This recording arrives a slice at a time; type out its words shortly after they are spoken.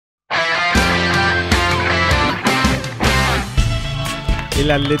El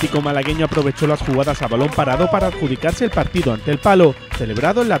Atlético malagueño aprovechó las jugadas a balón parado para adjudicarse el partido ante el Palo,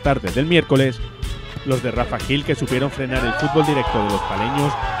 celebrado en la tarde del miércoles. Los de Rafa, que supieron frenar el fútbol directo de los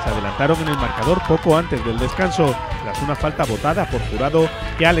paleños, se adelantaron en el marcador poco antes del descanso, tras una falta votada por jurado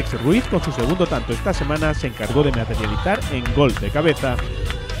que Alex Ruiz, con su segundo tanto esta semana, se encargó de materializar en gol de cabeza.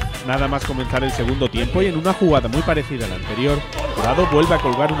 Nada más comenzar el segundo tiempo y en una jugada muy parecida a la anterior, Jurado vuelve a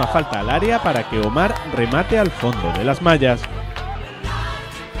colgar una falta al área para que Omar remate al fondo de las mallas.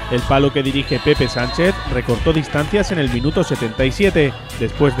 El Palo que dirige Pepe Sánchez recortó distancias en el minuto 77,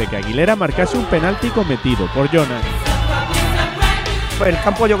 después de que Aguilera marcase un penalti cometido por Jonas. El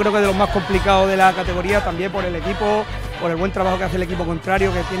campo yo creo que es de los más complicados de la categoría, también por el equipo, por el buen trabajo que hace el equipo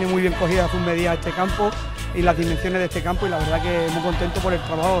contrario, que tiene muy bien cogida hace un medida este campo y las dimensiones de este campo, y la verdad que muy contento por el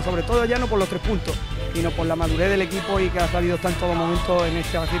trabajo, sobre todo ya no por los 3 puntos, sino por la madurez del equipo y que ha salido en todo momento en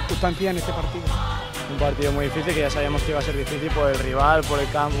estas circunstancias, en este partido. Un partido muy difícil, que ya sabíamos que iba a ser difícil por el rival, por el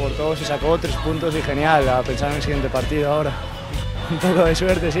campo, por todo. Se sacó 3 puntos y genial, a pensar en el siguiente partido ahora. Un poco de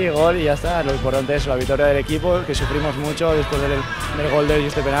suerte, sí, gol y ya está. Lo importante es la victoria del equipo, que sufrimos mucho después del gol de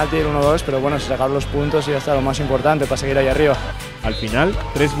este penalti, el 1-2, pero bueno, se sacaron los puntos y ya está lo más importante para seguir ahí arriba. Al final,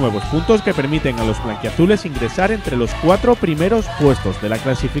 3 nuevos puntos que permiten a los blanquiazules ingresar entre los 4 primeros puestos de la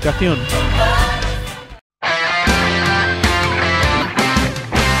clasificación.